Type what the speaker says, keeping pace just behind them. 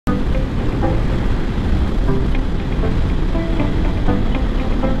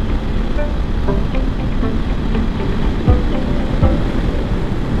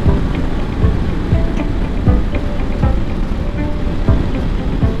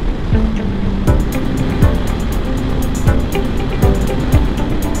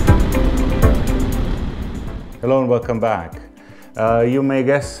Hello and welcome back. You may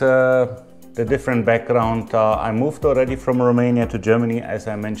guess the different background. I moved already from Romania to Germany, as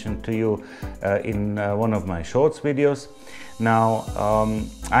I mentioned to you in one of my shorts videos. Now,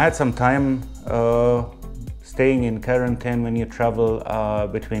 I had some time staying in quarantine when you travel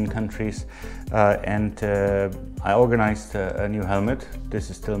between countries, and I organized a new helmet. This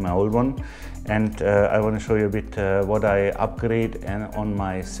is still my old one, and I want to show you a bit what I upgrade on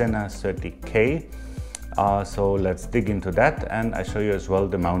my Sena 30K. So let's dig into that, and I show you as well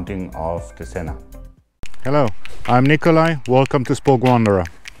the mounting of the Sena. Hello, I'm Nikolai. Welcome to Spoke Wanderer.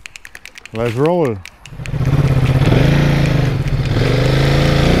 Let's roll.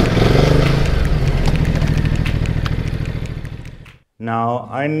 Now,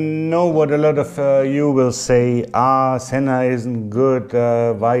 I know what a lot of you will say, Sena isn't good,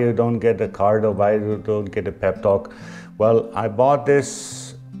 why you don't get a card or why you don't get a pep talk. Well, I bought this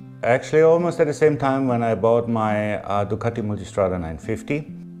actually almost at the same time when I bought my Ducati Multistrada 950.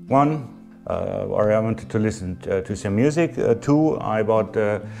 Or I wanted to listen to some music. Two, I bought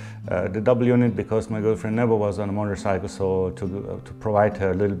the double unit because my girlfriend never was on a motorcycle, so to provide her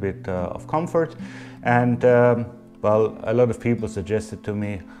a little bit of comfort. And well, a lot of people suggested to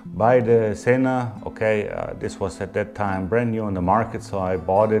me, buy the Sena. Okay, this was at that time brand new on the market, so I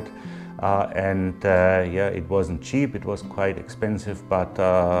bought it. Yeah, it wasn't cheap, it was quite expensive, but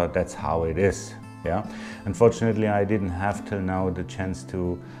that's how it is. Yeah, unfortunately, I didn't have till now the chance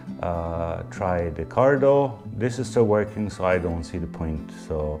to try the Cardo. This is still working, so I don't see the point.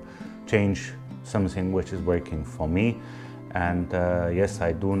 So change something which is working for me. And yes,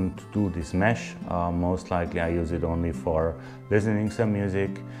 I don't do this mesh. Most likely I use it only for listening some music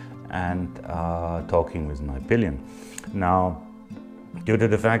and talking with my pillion. Now, due to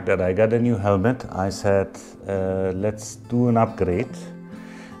the fact that I got a new helmet, I said, let's do an upgrade.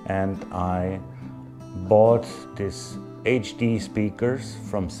 And I bought these HD speakers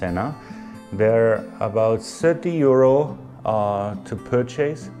from Sena. They're about 30 euro to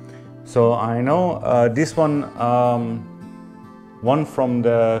purchase. So I know this one from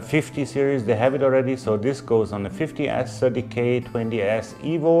the 50 series, they have it already. So this goes on the 50S, 30K, 20S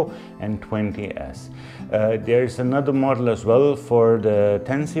Evo and 20S. There's another model as well for the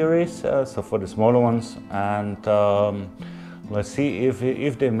 10 series, so for the smaller ones. And let's see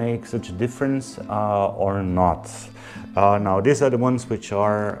if they make such a difference or not. Now these are the ones which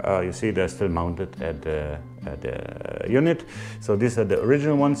are, you see they're still mounted at the unit. So these are the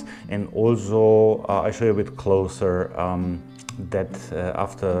original ones. And also I show you a bit closer that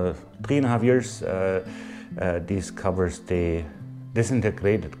after 3.5 years this covers the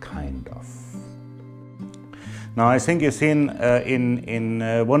disintegrated kind of. Now I think you've seen in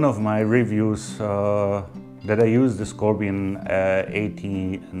one of my reviews that I use the Scorpion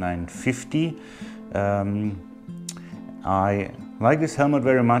 8950. I like this helmet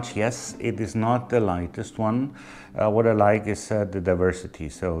very much. Yes, it is not the lightest one. What I like is the diversity.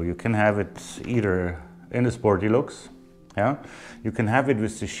 So you can have it either in the sporty looks. Yeah, you can have it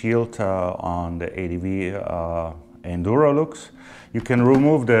with the shield on the ADV Enduro looks. You can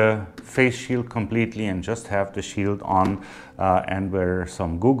remove the face shield completely and just have the shield on and wear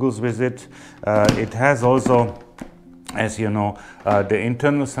some goggles with it. It has also, as you know, the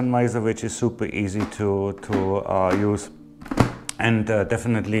internal sun visor, which is super easy to use. And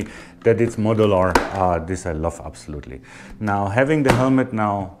definitely that it's modular. This I love absolutely. Now having the helmet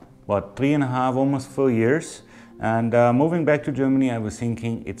now, what, 3.5, almost 4 years. And moving back to Germany, I was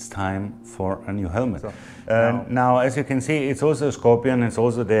thinking it's time for a new helmet. So, now, as you can see, it's also a Scorpion, it's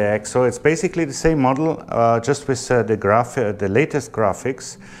also the X. So it's basically the same model, just with the latest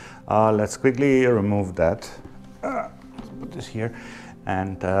graphics. Let's quickly remove that. Let's put this here.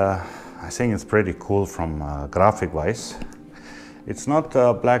 And I think it's pretty cool from graphic-wise. It's not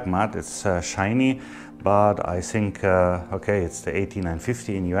black matte, it's shiny. But I think, okay, it's the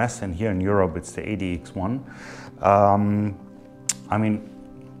 8950 in US, and here in Europe it's the ADX1. I mean,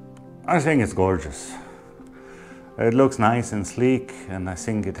 I think it's gorgeous. It looks nice and sleek, and I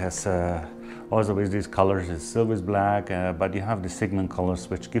think it has also with these colors, it's still with black, but you have the segment colors,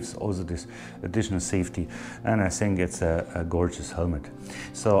 which gives also this additional safety. And I think it's a gorgeous helmet.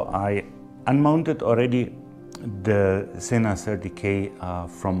 So I unmounted already the Sena 30K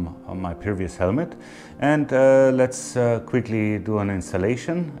from my previous helmet, and let's quickly do an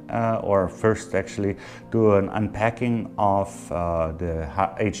installation, or first actually do an unpacking of the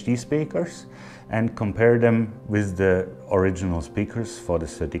HD speakers and compare them with the original speakers for the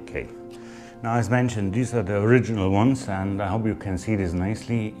 30K. Now, as mentioned, these are the original ones, and I hope you can see this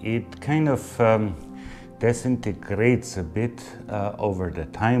nicely. It kind of disintegrates a bit over the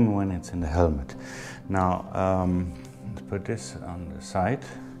time when it's in the helmet. Now let's put this on the side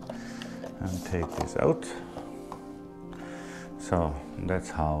and take this out. So that's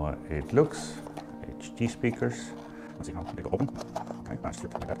how it looks. HD speakers. Let's see how they go open. Okay, I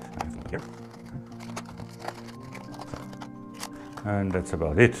slip like that. And from here. And that's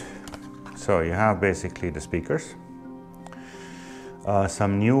about it. So you have basically the speakers,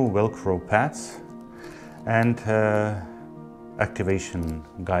 some new Velcro pads, and activation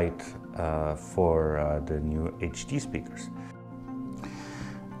guide for the new HD speakers.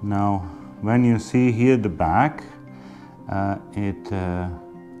 Now, when you see here the back, it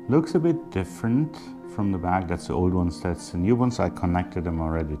looks a bit different from the back. That's the old ones, that's the new ones. I connected them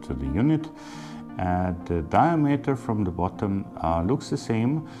already to the unit. The diameter from the bottom looks the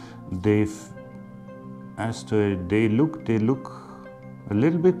same. They look a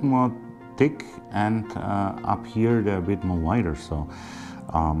little bit more thick, and up here they're a bit more wider. So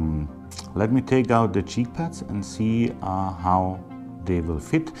let me take out the cheek pads and see how they will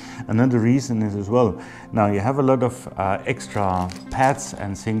fit. Another reason is as well, now you have a lot of extra pads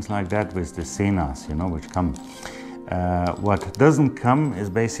and things like that with the Senas, you know, which come. What doesn't come is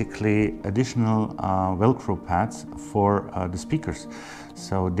basically additional Velcro pads for the speakers.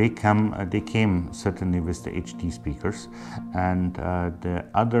 So they came certainly with the HD speakers, and the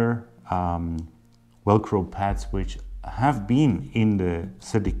other Velcro pads which have been in the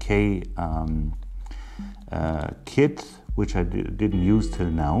CDK kit, which I didn't use till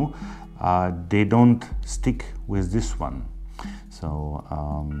now, they don't stick with this one. So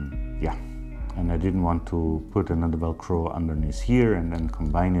yeah. And I didn't want to put another Velcro underneath here and then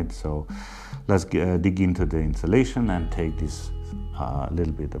combine it. So let's dig into the installation and take this a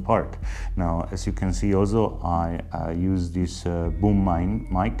little bit apart. Now, as you can see also, I use this boom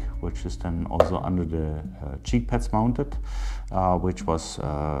mic, which is then also under the cheek pads mounted, which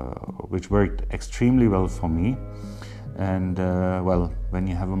worked extremely well for me. And well, when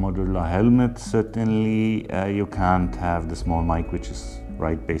you have a modular helmet, certainly you can't have the small mic, which is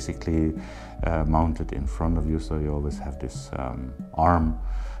right basically mounted in front of you, so you always have this arm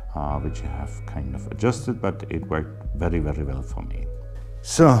which you have kind of adjusted, but it worked very, very well for me.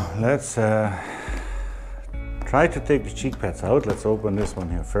 So let's try to take the cheek pads out. Let's open this one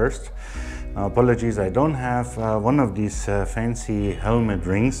here first. Apologies, I don't have one of these fancy helmet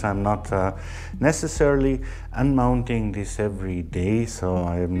rings. I'm not necessarily unmounting this every day, so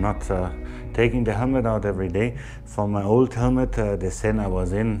I'm not taking the helmet out every day. For my old helmet, the Sena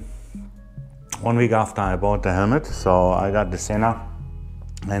was in 1 week after I bought the helmet, so I got the Sena,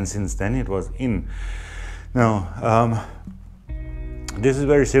 and since then it was in. Now, this is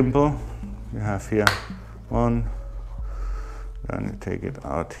very simple. You have here one, then you take it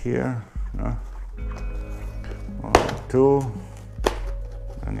out here. 1, 2,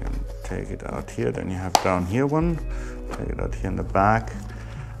 and you take it out here, then you have down here one, take it out here in the back,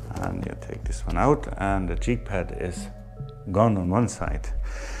 and you take this one out, and the cheek pad is gone on one side.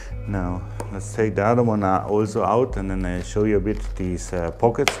 Now let's take the other one also out, and then I show you a bit these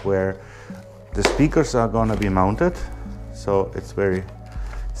pockets where the speakers are gonna be mounted. So it's very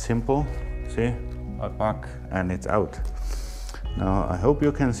simple, see, I back and it's out. Now I hope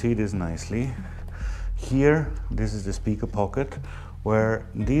you can see this nicely. Here, this is the speaker pocket where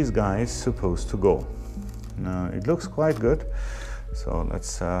these guys supposed to go. Now it looks quite good, so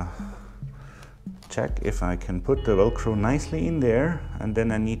let's check if I can put the Velcro nicely in there, and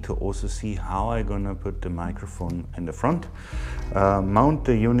then I need to also see how I'm gonna put the microphone in the front, mount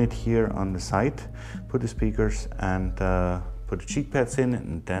the unit here on the side, put the speakers and put the cheek pads in,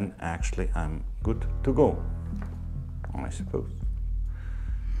 and then actually I'm good to go, I suppose.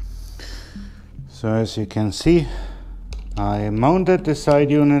 So as you can see, I mounted the side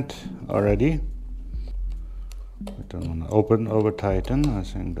unit already. I don't want to over tighten. I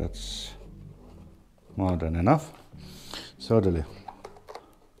think that's more than enough. So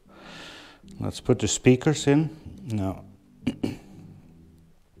let's put the speakers in. Now,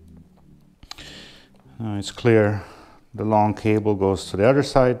 now it's clear. The long cable goes to the other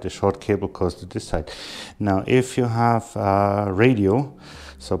side, the short cable goes to this side. Now if you have radio,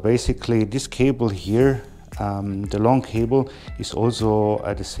 so basically this cable here, the long cable is also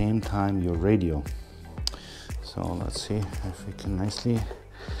at the same time your radio. So let's see if we can nicely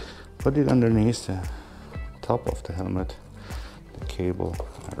put it underneath the top of the helmet, the cable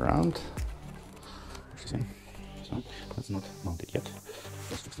around. So that's not mounted yet.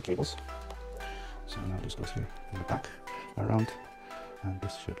 Let's fix the cables. So now this goes here in the back, around, and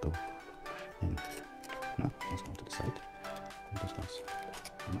this should go in. No, let's go to the side. And this goes.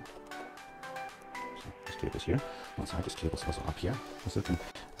 No. So this cable is here. One side, this cable is also up here. A certain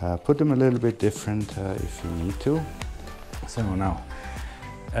put them a little bit different if you need to. So now,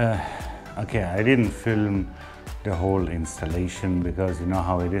 okay, I didn't film the whole installation because you know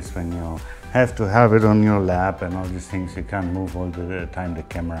how it is when you have to have it on your lap and all these things. You can't move all the time the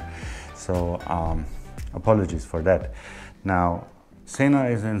camera. So apologies for that. Now, Sena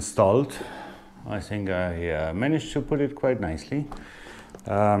is installed. I think I managed to put it quite nicely.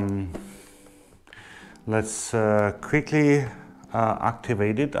 Let's quickly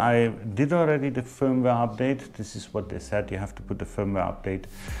activate it. I did already the firmware update. This is what they said, you have to put the firmware update.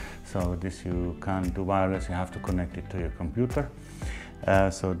 So this you can't do wireless, you have to connect it to your computer.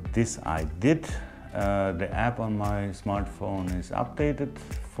 So this I did. The app on my smartphone is updated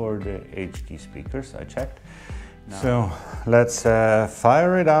for the HD speakers, I checked. So let's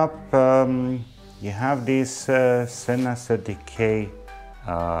fire it up. You have this Sena 30K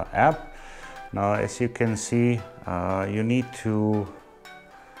app. Now, as you can see, you need to,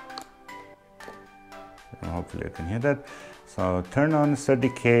 hopefully you can hear that. So turn on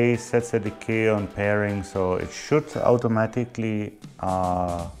 30K, set 30K on pairing, so it should automatically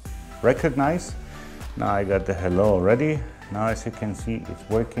recognize. Now I got the hello already. Now as you can see, it's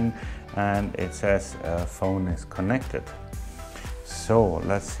working and it says phone is connected. So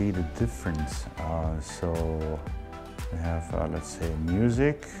let's see the difference. So we have, let's say,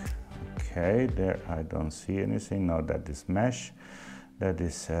 music. Okay, there I don't see anything. Now that is mesh, that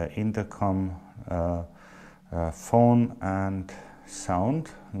is intercom, phone and sound.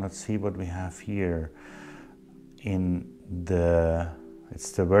 Let's see what we have here in the,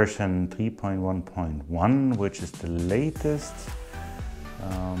 it's the version 3.1.1, which is the latest.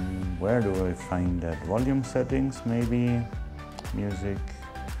 Where do I find that? Volume settings, maybe, music,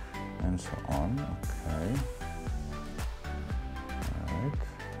 and so on. Okay. All right.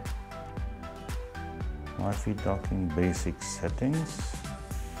 Wi-Fi docking basic settings.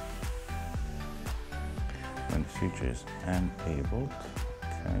 When feature is enabled.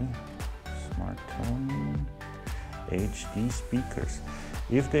 Okay. Smart tone. HD speakers.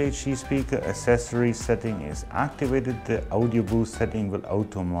 If the HD speaker accessory setting is activated, the audio boost setting will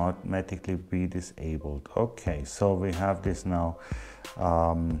automatically be disabled. Okay, so we have this now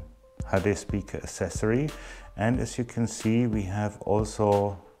HD speaker accessory, and as you can see, we have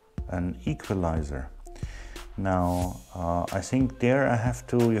also an equalizer. Now, I think there I have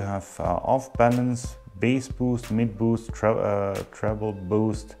to, you have off balance, bass boost, mid boost, treble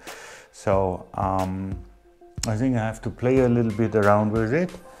boost. So I think I have to play a little bit around with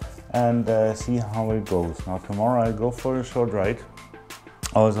it and see how it goes. Now tomorrow I go for a short ride.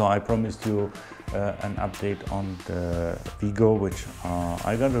 Also, I promised you an update on the Vigo, which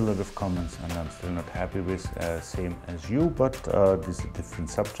I got a lot of comments and I'm still not happy with, same as you, but this is a different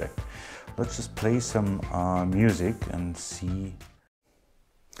subject. Let's just play some music and see.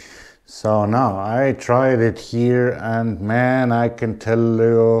 So now I tried it here and man, I can tell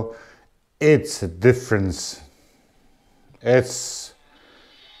you it's a difference. It's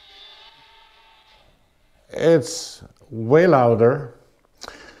way louder,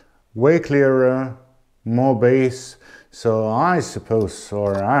 way clearer, more bass. So I suppose,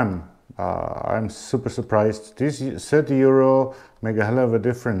 or I'm super surprised. This 30 euro make a hell of a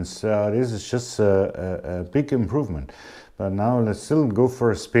difference. This is just a big improvement. But now let's still go for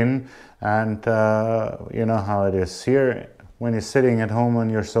a spin, and you know how it is here. When you're sitting at home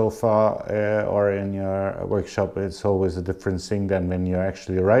on your sofa or in your workshop, it's always a different thing than when you're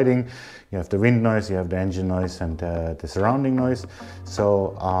actually riding. You have the wind noise, you have the engine noise, and the surrounding noise.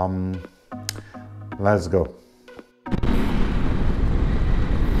 So let's go.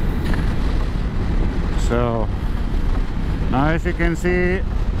 So now, as you can see,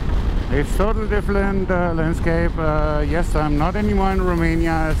 it's totally different landscape. Yes, I'm not anymore in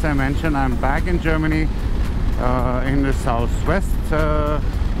Romania, as I mentioned. I'm back in Germany. In the southwest.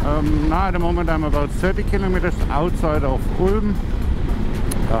 Now at the moment I'm about 30 kilometers outside of Ulm.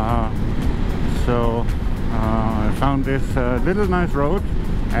 So I found this little nice road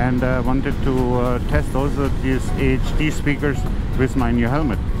and wanted to test also these HD speakers with my new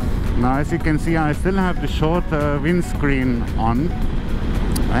helmet. Now as you can see, I still have the short windscreen on,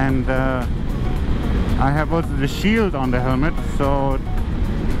 and I have also the shield on the helmet, so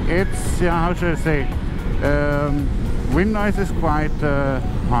it's, yeah, how should I say, wind noise is quite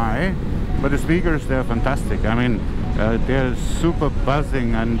high, but the speakers, they're fantastic. I mean, they're super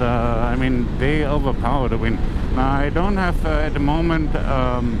buzzing, and I mean, they overpower the wind. Now I don't have at the moment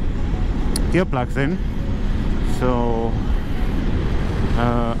earplugs in, so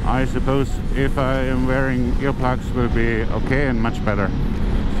I suppose if I am wearing earplugs will be okay and much better.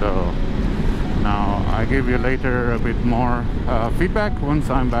 So Now I give you later a bit more feedback once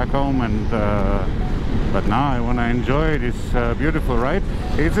I'm back home, and but now I want to enjoy this beautiful ride.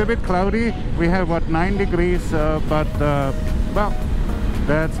 It's a bit cloudy. We have what, 9 degrees, but well,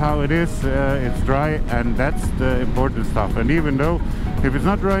 that's how it is. It's dry, and that's the important stuff. And even though if it's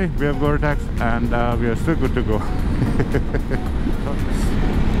not dry, we have Gore-Tex, and we are still good to go.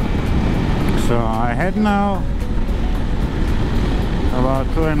 So I had now about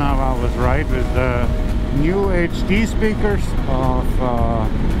 2.5 hours ride with the new HD speakers of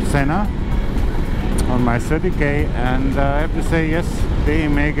Sena on my 30K, and I have to say, yes, they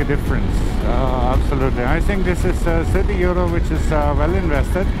make a difference. Absolutely. I think this is €30, which is well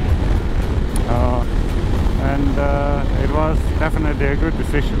invested, and it was definitely a good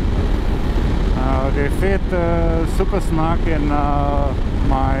decision. They fit super snug in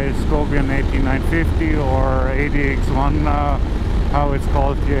my Scorpion 18950 or 80X1, how it's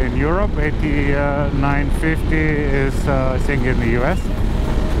called here in Europe. 8950 is I think in the US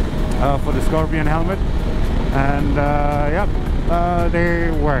for the Scorpion helmet, and yeah,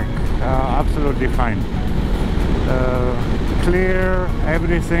 they work absolutely fine. Clear,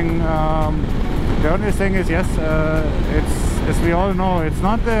 everything. The only thing is, yes, it's, as we all know, it's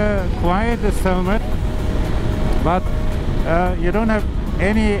not the quietest helmet, but you don't have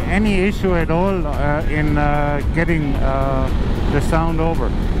any issue at all in getting the sound over.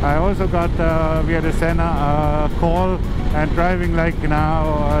 I also got via the Sena call, and driving like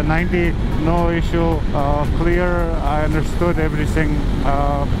now 90, no issue, clear. I understood everything.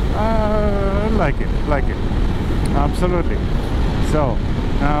 Like it, absolutely. So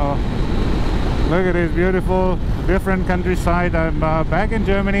now look at this beautiful different countryside. I'm back in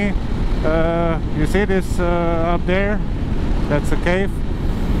Germany. You see this up there? That's a cave.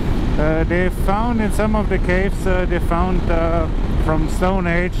 They found in some of the caves, they found from Stone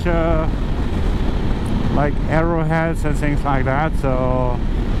Age like arrowheads and things like that. So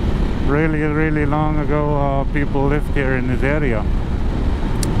really long ago people lived here in this area,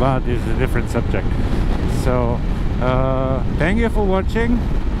 but it's a different subject. So thank you for watching.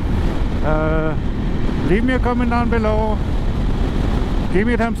 Leave me a comment down below, give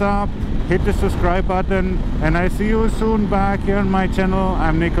me a thumbs up, hit the subscribe button, and I see you soon back here on my channel.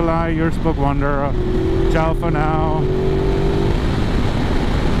 I'm Nikolai, your Spoke Wanderer. Ciao for now.